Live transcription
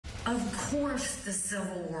Of course the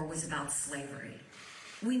Civil War was about slavery.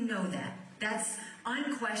 We know that. That's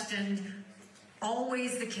unquestioned,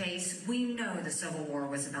 always the case. We know the Civil War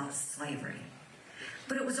was about slavery.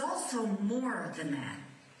 But it was also more than that.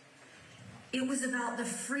 It was about the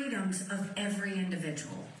freedoms of every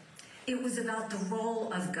individual. It was about the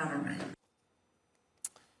role of government.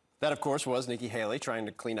 That, of course, was Nikki Haley trying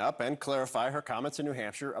to clean up and clarify her comments in New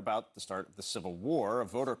Hampshire about the start of the Civil War. A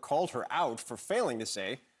voter called her out for failing to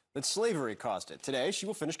say that slavery caused it. Today, she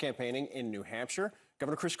will finish campaigning in New Hampshire.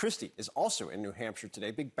 Governor Chris Christie is also in New Hampshire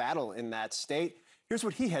today. Big battle in that state. Here's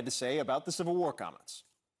what he had to say about the Civil War comments.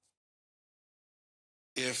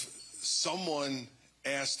 If someone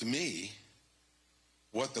asked me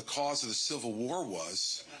what the cause of the Civil War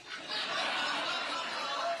was,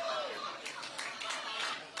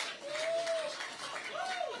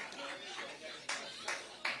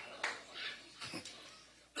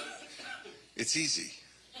 it's easy.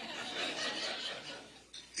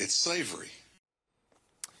 It's slavery.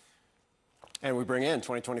 And we bring in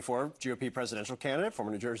 2024 GOP presidential candidate,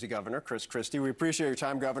 former New Jersey Governor Chris Christie. We appreciate your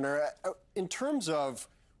time, Governor. In terms of,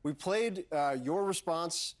 we played your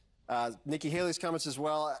response, Nikki Haley's comments as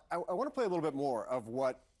well. I want to play a little bit more of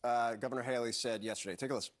what Governor Haley said yesterday. Take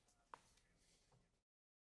a listen.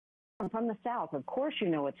 I'm from the South. Of course you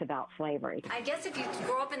know it's about slavery. I guess if you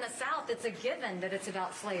grow up in the South, it's a given that it's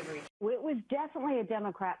about slavery. It was definitely a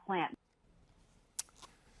Democrat plant.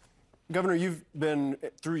 Governor, you've been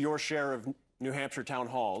through your share of New Hampshire town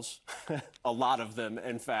halls, a lot of them,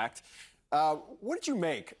 in fact. What did you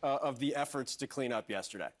make of the efforts to clean up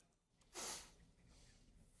yesterday?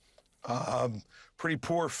 Pretty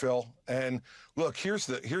poor, Phil. And look, here's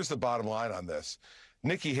the bottom line on this.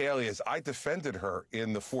 Nikki Haley, as I defended her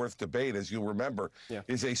in the fourth debate, as you'll remember,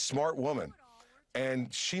 is a smart woman,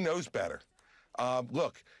 and she knows better.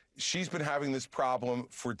 Look, she's been having this problem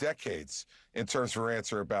for decades in terms of her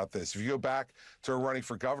answer about this. If you go back to her running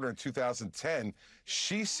for governor in 2010,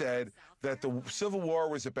 she said that the Civil War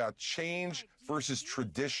was about change versus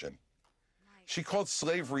tradition. She called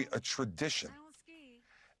slavery a tradition.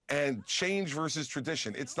 And change versus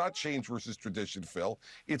tradition. It's not change versus tradition, Phil.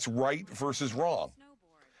 It's right versus wrong.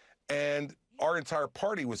 And our entire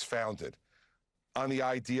party was founded on the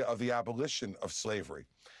idea of the abolition of slavery.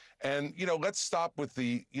 And, you know, let's stop with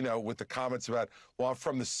the, with the comments about, well, I'm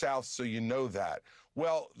from the South, so you know that.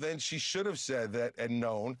 Well, then she should have said that and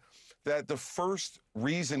known that the first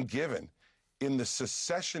reason given in the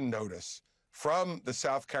secession notice from the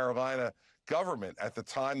South Carolina government at the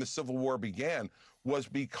time the Civil War began was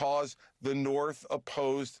because the North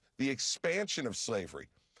opposed the expansion of slavery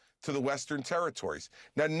to the Western territories.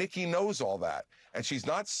 Now, Nikki knows all that, and she's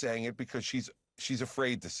not saying it because she's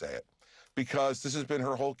afraid to say it, because this has been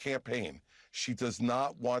her whole campaign. She does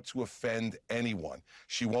not want to offend anyone.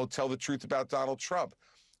 She won't tell the truth about Donald Trump,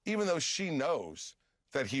 even though she knows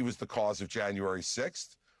that he was the cause of January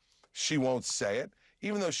 6th. She won't say it.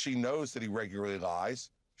 Even though she knows that he regularly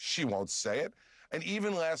lies, she won't say it. And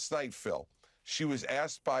even last night, Phil, she was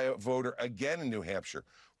asked by a voter again in New Hampshire,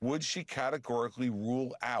 would she categorically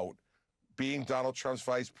rule out being Donald Trump's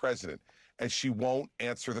vice president? And she won't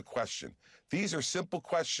answer the question. These are simple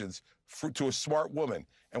questions to a smart woman.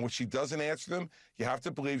 And when she doesn't answer them, you have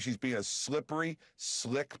to believe she's being a slippery,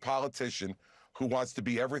 slick politician who wants to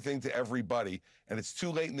be everything to everybody. And it's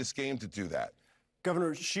too late in this game to do that.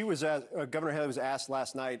 Governor, Governor Haley was asked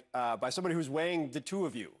last night by somebody who's weighing the two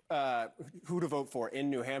of you who to vote for in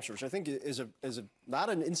New Hampshire, which I think is not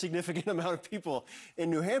an insignificant amount of people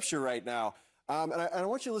in New Hampshire right now. And I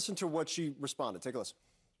want you to listen to what she responded. Take a listen.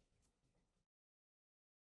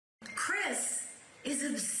 Chris is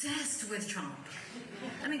obsessed with Trump.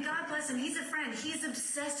 I mean, God bless him. He's a friend. He's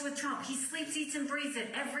obsessed with Trump. He sleeps, eats, and breathes it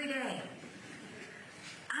every day.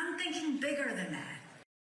 I'm thinking bigger than that.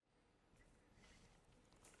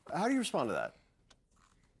 How do you respond to that?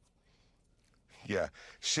 Yeah.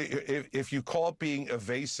 If you call being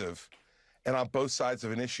evasive and on both sides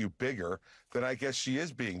of an issue bigger, then I guess she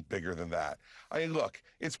is being bigger than that. I mean, look,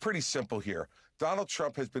 it's pretty simple here. Donald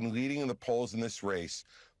Trump has been leading in the polls in this race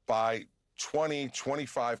by 20,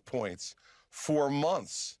 25 points for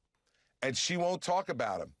months, and she won't talk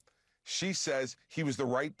about him. She says he was the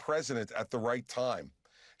right president at the right time.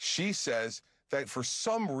 She says that for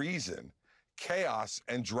some reason, chaos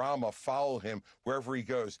and drama follow him wherever he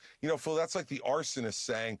goes. You know, Phil, that's like the arsonist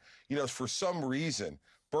saying, you know, for some reason,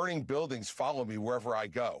 burning buildings follow me wherever I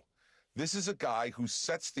go. This is a guy who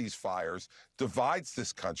sets these fires, divides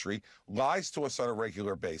this country, lies to us on a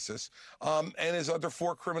regular basis, and is under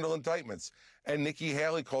 4 criminal indictments. And Nikki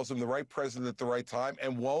Haley calls him the right president at the right time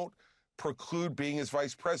and won't preclude being his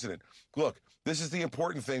vice president. Look, This is the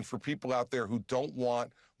important thing for people out there who don't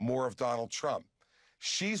want more of Donald Trump.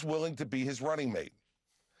 She's willing to be his running mate.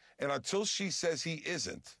 And until she says she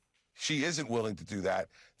isn't willing to do that,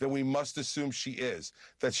 then we must assume she is,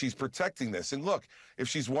 that she's protecting this. And look, if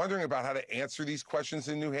she's wondering about how to answer these questions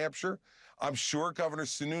in New Hampshire, I'm sure Governor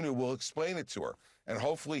Sununu will explain it to her. And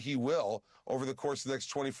hopefully he will over the course of the next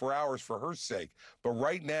 24 hours for her sake. But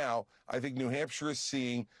right now, I think New Hampshire is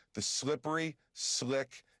seeing the slippery,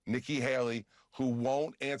 slick Nikki Haley, who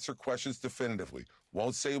won't answer questions definitively,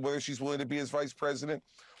 won't say whether she's willing to be his vice president,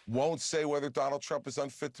 won't say whether Donald Trump is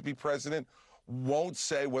unfit to be president, won't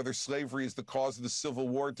say whether slavery is the cause of the Civil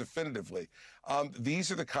War definitively.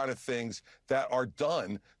 These are the kind of things that are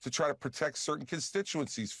done to try to protect certain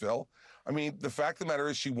constituencies, Phil. I mean, the fact of the matter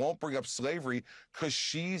is she won't bring up slavery because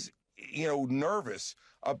she's, nervous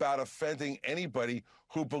about offending anybody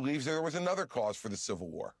who believes there was another cause for the Civil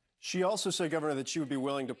War. She also said, Governor, that she would be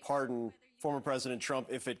willing to pardon former President Trump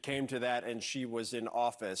if it came to that and she was in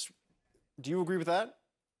office. Do you agree with that?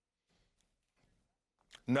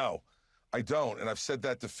 No, I don't. And I've said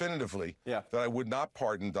that definitively, that I would not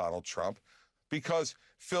pardon Donald Trump because,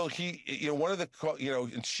 Phil, one of the,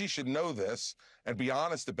 and she should know this and be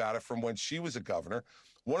honest about it from when she was a governor.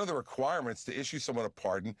 One of the requirements to issue someone a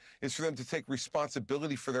pardon is for them to take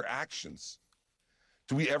responsibility for their actions.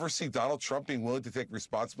 Do we ever see Donald Trump being willing to take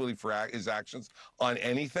responsibility for his actions on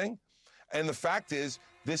anything? And the fact is,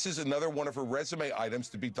 this is another one of her resume items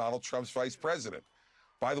to be Donald Trump's vice president.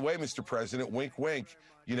 By the way, Mr. President, wink, wink,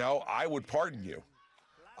 I would pardon you.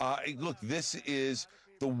 Look, this is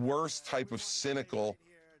the worst type of cynical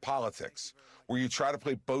politics where you try to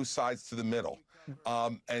play both sides to the middle.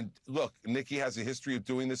 And look, Nikki has a history of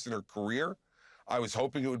doing this in her career. I was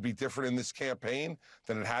hoping it would be different in this campaign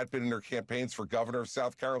than it had been in her campaigns for governor of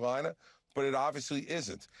South Carolina, but it obviously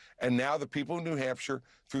isn't. And now the people in New Hampshire,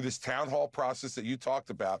 through this town hall process that you talked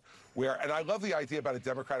about, and I love the idea about a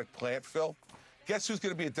Democratic plant, Phil. Guess who's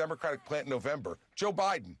going to be a Democratic plant in November? Joe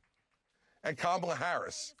Biden and Kamala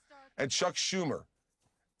Harris and Chuck Schumer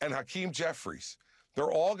and Hakeem Jeffries.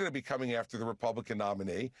 They're all going to be coming after the Republican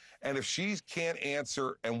nominee. And if she can't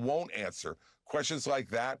answer and won't answer questions like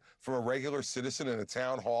that from a regular citizen in a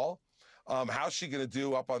town hall, how's she going to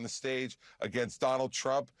do up on the stage against Donald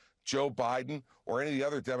Trump, Joe Biden, or any of the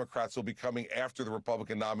other Democrats who will be coming after the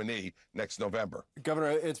Republican nominee next November?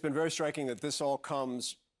 Governor, it's been very striking that this all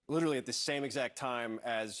comes literally at the same exact time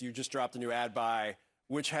as you just dropped a new ad buy,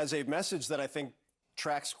 which has a message that I think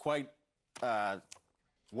tracks quite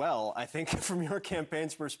well, I think, from your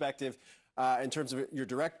campaign's perspective, in terms of your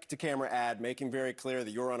direct-to-camera ad, making very clear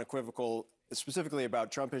that you're unequivocal, specifically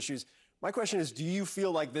about Trump issues. My question is, do you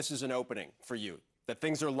feel like this is an opening for you, that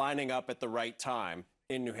things are lining up at the right time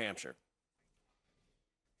in New Hampshire?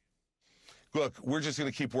 Look, we're just going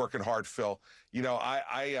to keep working hard, Phil.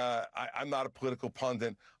 I'm not a political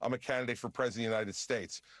pundit. I'm a candidate for president of the United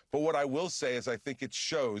States. But what I will say is I think it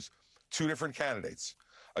shows two different candidates.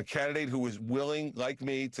 A candidate who is willing, like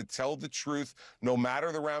me, to tell the truth no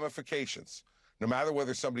matter the ramifications, no matter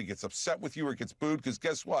whether somebody gets upset with you or gets booed, because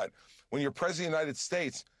guess what? When you're president of the United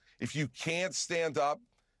States, if you can't stand up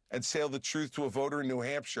and tell the truth to a voter in New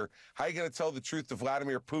Hampshire, how are you going to tell the truth to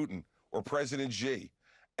Vladimir Putin or President Xi?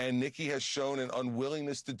 And Nikki has shown an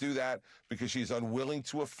unwillingness to do that because she's unwilling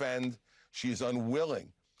to offend. She is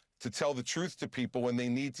unwilling to tell the truth to people when they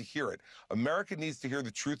need to hear it. America needs to hear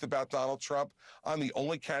the truth about Donald Trump. I'm the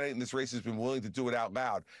only candidate in this race who's been willing to do it out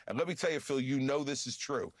loud. And let me tell you, Phil, this is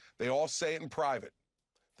true. They all say it in private.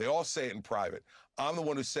 I'm the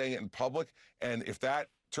one who's saying it in public. And if that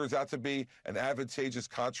turns out to be an advantageous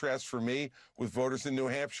contrast for me with voters in New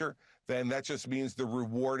Hampshire, then that just means they're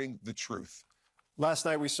rewarding the truth. Last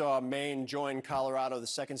night we saw Maine join Colorado, the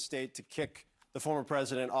second state to kick the former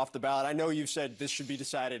president off the ballot. I know you've said this should be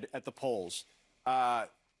decided at the polls. Are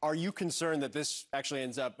you concerned that this actually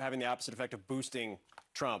ends up having the opposite effect of boosting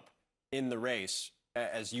Trump in the race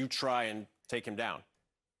as you try and take him down?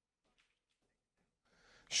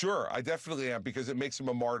 Sure, I definitely am, because it makes him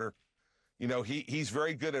a martyr. He's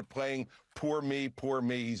very good at playing poor me, poor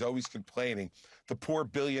me. He's always complaining. The poor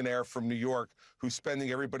billionaire from New York who's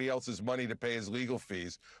spending everybody else's money to pay his legal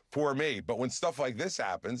fees. Poor me. But when stuff like this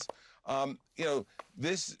happens,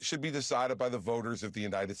 this should be decided by the voters of the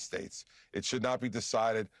United States. It should not be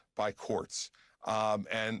decided by courts.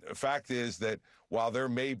 And the fact is that while there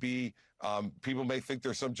may be, people may think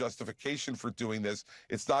there's some justification for doing this,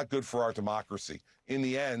 it's not good for our democracy. In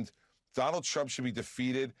the end, Donald Trump should be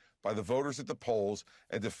defeated by the voters at the polls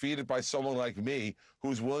and defeated by someone like me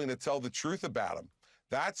who's willing to tell the truth about him.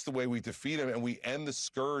 That's the way we defeat him, and we end the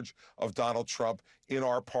scourge of Donald Trump in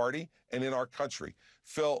our party and in our country.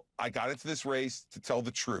 Phil, I got into this race to tell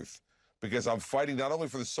the truth because I'm fighting not only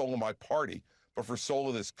for the soul of my party, but for the soul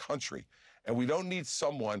of this country. And we don't need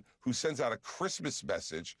someone who sends out a Christmas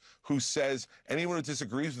message who says anyone who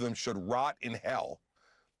disagrees with him should rot in hell.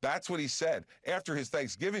 That's what he said after his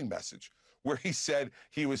Thanksgiving message, where he said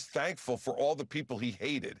he was thankful for all the people he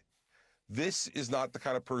hated. This is not the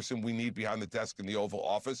kind of person we need behind the desk in the Oval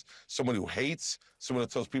Office, someone who hates, someone who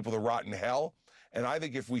tells people to rot in hell. And I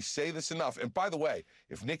think if we say this enough, and by the way,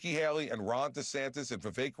 if Nikki Haley and Ron DeSantis and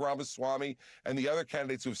Vivek Ramaswamy and the other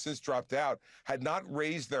candidates who have since dropped out had not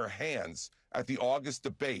raised their hands at the August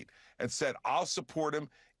debate and said, I'll support him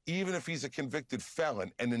even if he's a convicted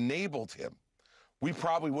felon, and enabled him, we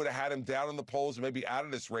probably would have had him down in the polls and maybe out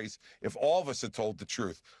of this race if all of us had told the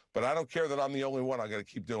truth. But I don't care that I'm the only one. I got to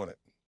keep doing it.